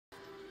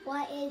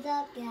What is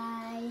up,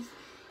 guys?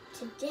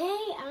 Today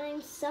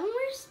I'm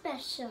somewhere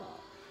special,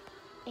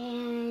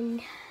 and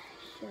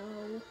so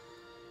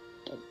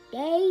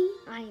today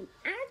I'm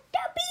at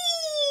the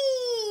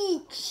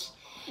beach,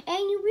 and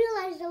you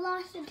realize I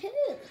lost a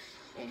tooth.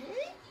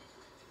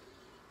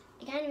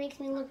 It kind of makes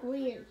me look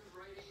weird,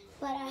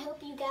 but I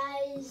hope you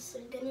guys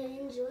are gonna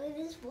enjoy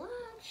this vlog,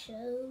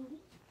 so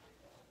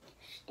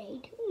stay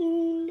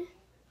tuned.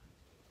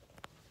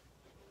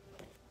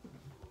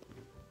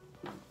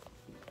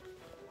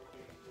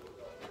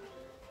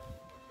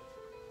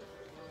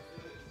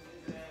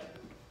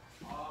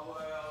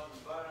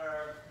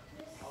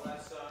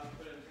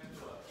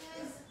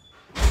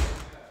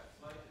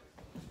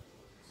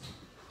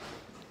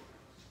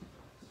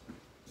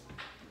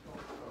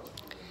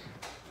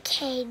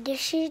 Okay,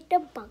 this is the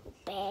bunk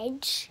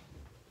beds.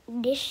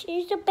 This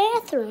is the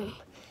bathroom.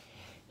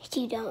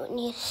 You don't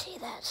need to see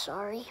that,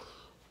 sorry.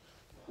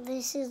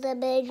 This is the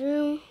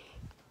bedroom.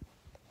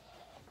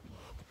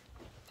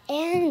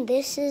 And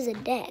this is a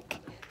deck.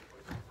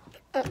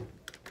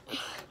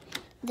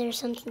 There's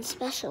something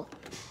special.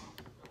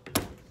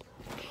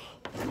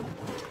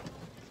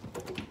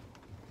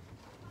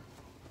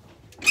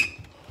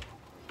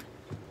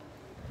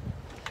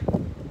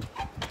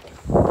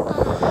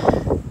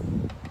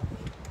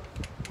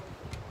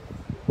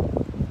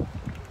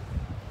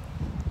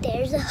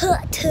 There's a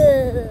hot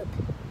tub.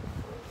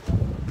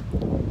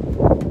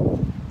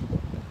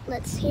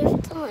 Let's see if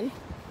it's on.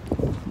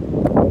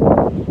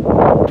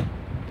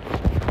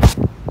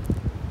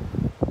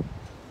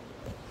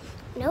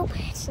 Nope,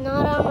 it's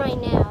not on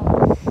right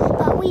now.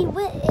 But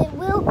it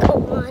will go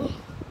on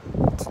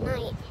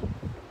tonight.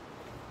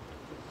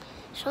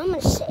 So I'm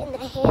gonna sit in the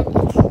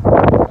hammock.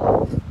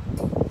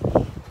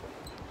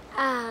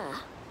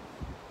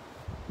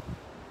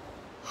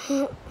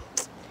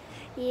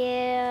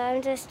 Yeah,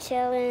 I'm just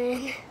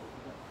chilling.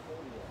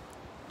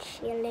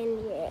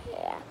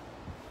 Yeah.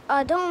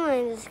 Oh, don't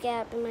mind this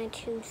gap in my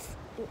tooth.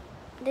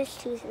 This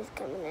tooth is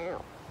coming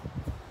out.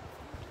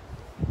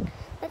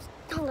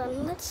 Hold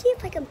on, let's see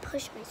if I can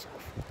push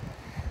myself.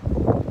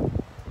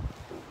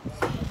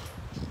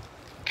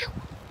 Ow.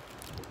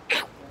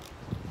 Ow.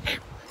 Ow.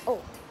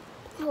 Oh,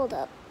 hold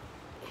up.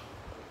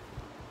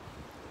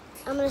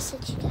 I'm gonna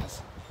sit you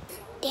guys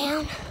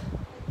down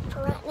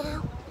for right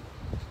now.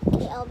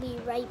 Okay, I'll be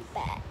right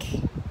back.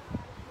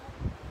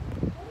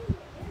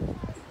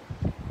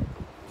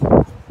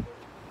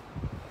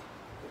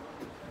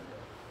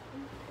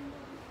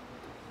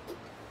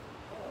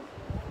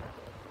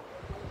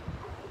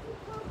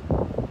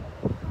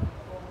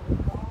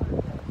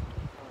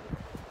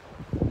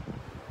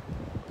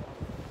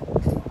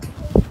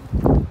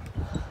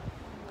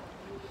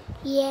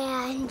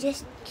 Yeah, I'm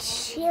just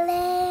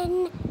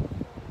chilling.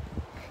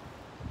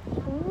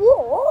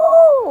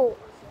 Whoa!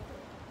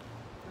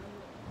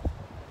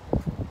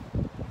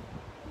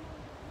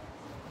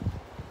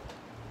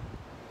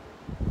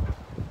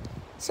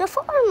 So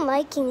far I'm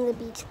liking the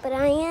beach, but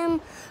I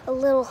am a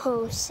little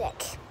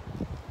homesick.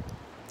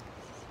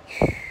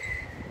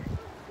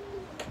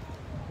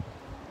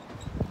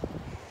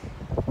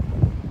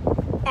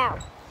 Ow.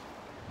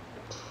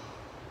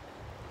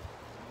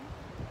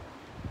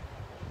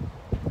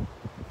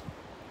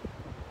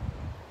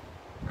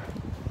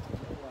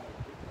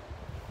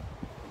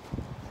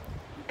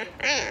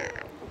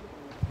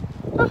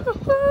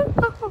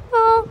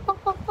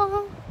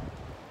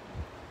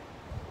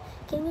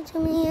 Give it to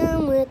me,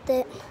 I'm with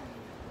it.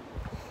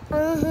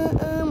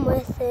 I'm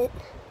with it.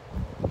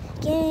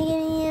 Give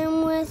me,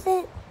 I'm with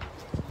it.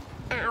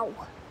 Ow.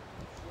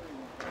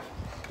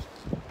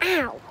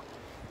 Ow.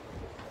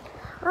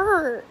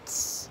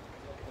 Hurts.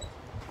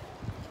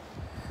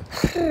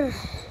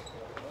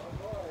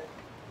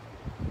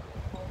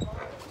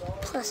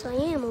 Plus, I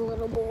am a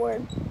little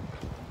bored.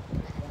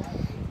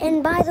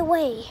 And by the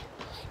way,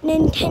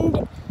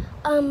 Nintendo,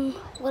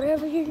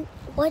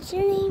 what's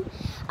your name?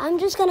 I'm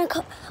just gonna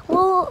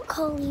we'll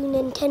call you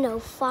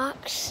Nintendo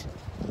Fox.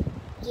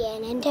 Yeah,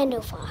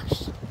 Nintendo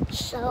Fox.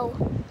 So,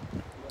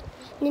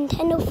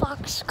 Nintendo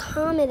Fox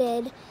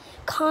commented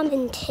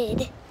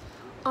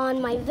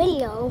on my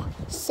video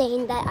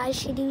saying that I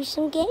should do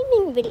some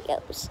gaming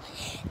videos.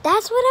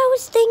 That's what I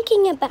was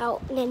thinking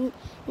about,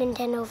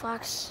 Nintendo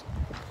Fox.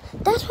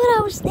 That's what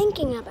I was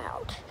thinking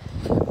about.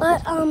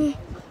 But,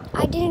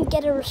 I didn't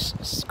get a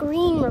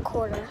screen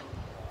recorder.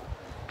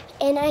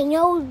 And I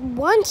know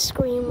one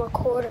screen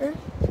recorder,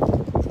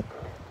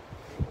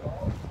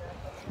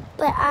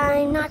 but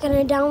I'm not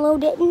gonna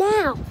download it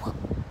now.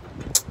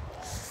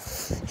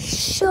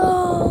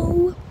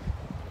 So,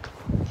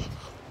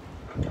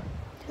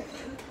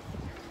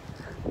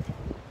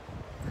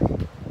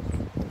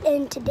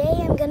 and today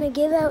I'm gonna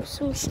give out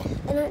some,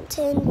 and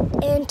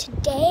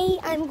today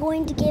I'm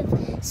going to give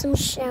some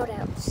shout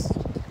outs.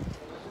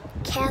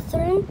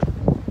 Catherine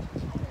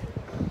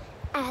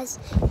as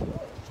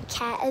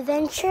Cat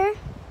Adventure,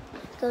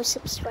 go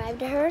subscribe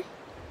to her.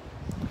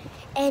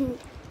 And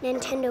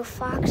Nintendo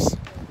Fox,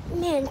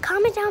 man,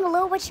 comment down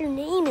below what your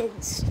name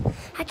is.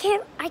 I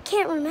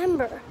can't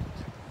remember.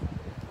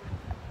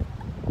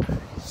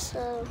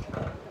 So,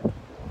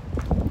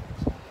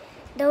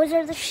 those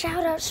are the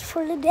shout outs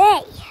for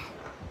today.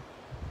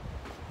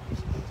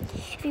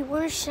 If you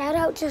want a shout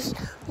out, just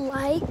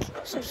like,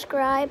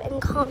 subscribe, and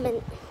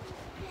comment.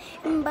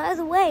 And by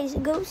the way,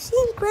 go see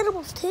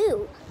Incredibles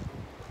 2.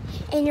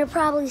 And you're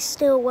probably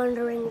still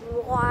wondering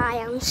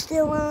why I'm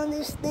still on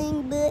this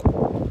thing, but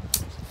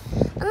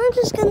I'm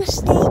just gonna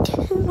stay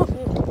tuned.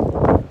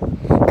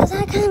 Because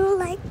I kind of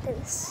like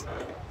this.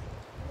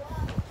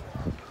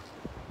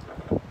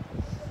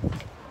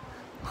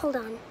 Hold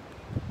on.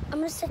 I'm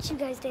gonna set you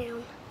guys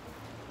down.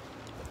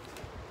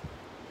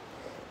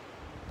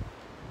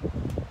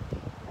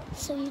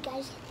 So you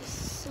guys can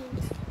see.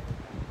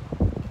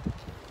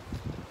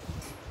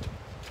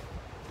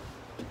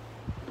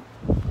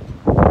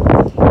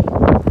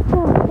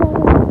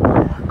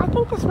 I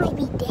think this might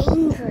be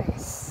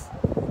dangerous.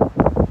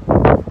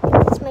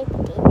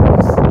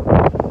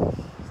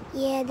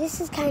 Yeah, this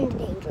is kind of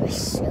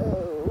dangerous, so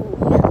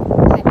no,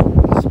 not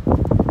doing this.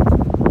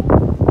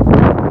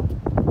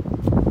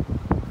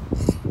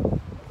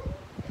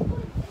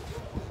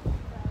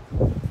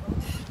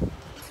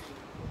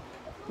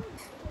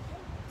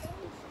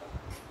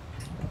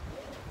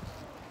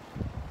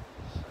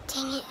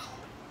 Dang it.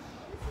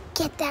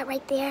 Get that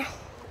right there.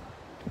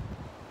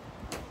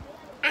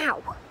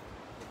 Ow.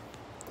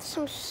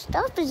 Some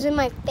stuff is in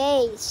my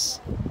face.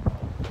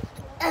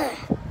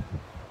 Ugh.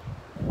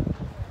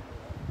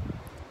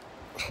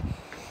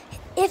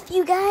 If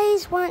you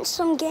guys want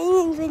some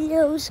gaming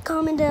videos,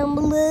 comment down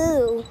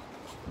below.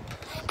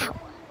 Ow.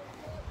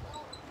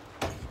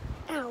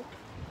 Ow.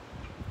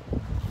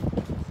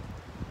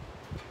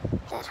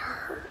 That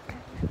hurt.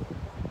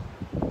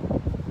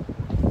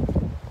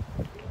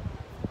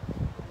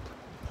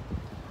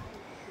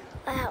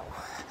 Wow.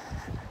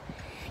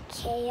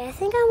 Okay, I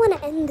think I want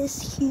to end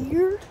this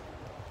here.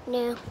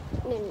 No.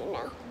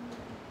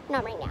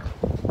 Not right now.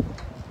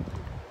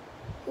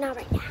 Not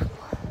right now.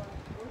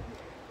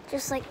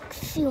 Just like a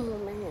few more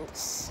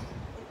minutes.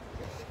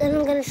 Then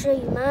I'm gonna show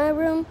you my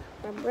room,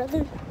 my brother,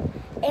 and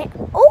I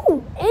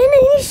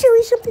need to show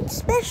you something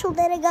special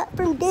that I got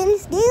from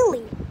Dennis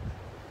Daily.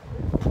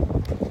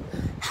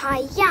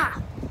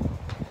 Hi-ya!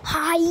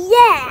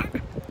 Hi-ya!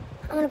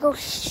 I'm gonna go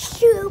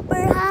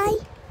super high.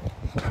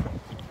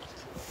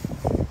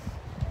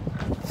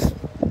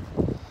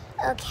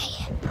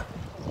 Okay,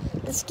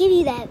 let's give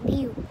you that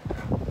view.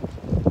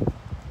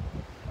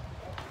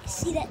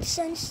 See that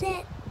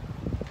sunset?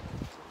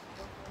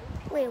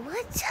 Wait,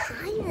 what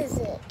time is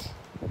it?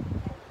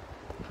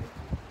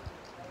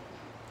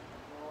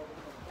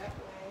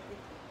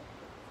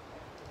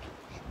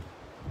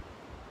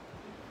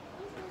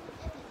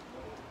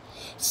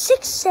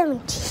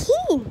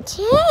 $6:17.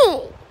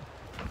 Dang.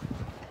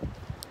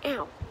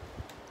 Ow.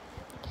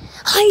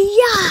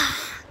 Hiya.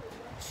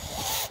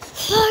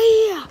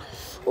 Hiya.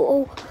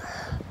 Oh.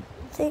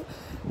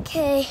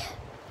 Okay.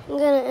 I'm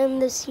gonna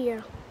end this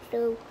here.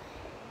 So,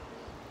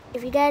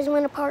 if you guys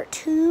want a part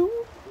 2,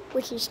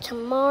 which is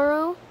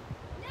tomorrow,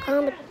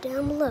 comment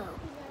down below.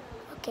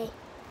 Okay,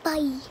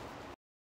 bye.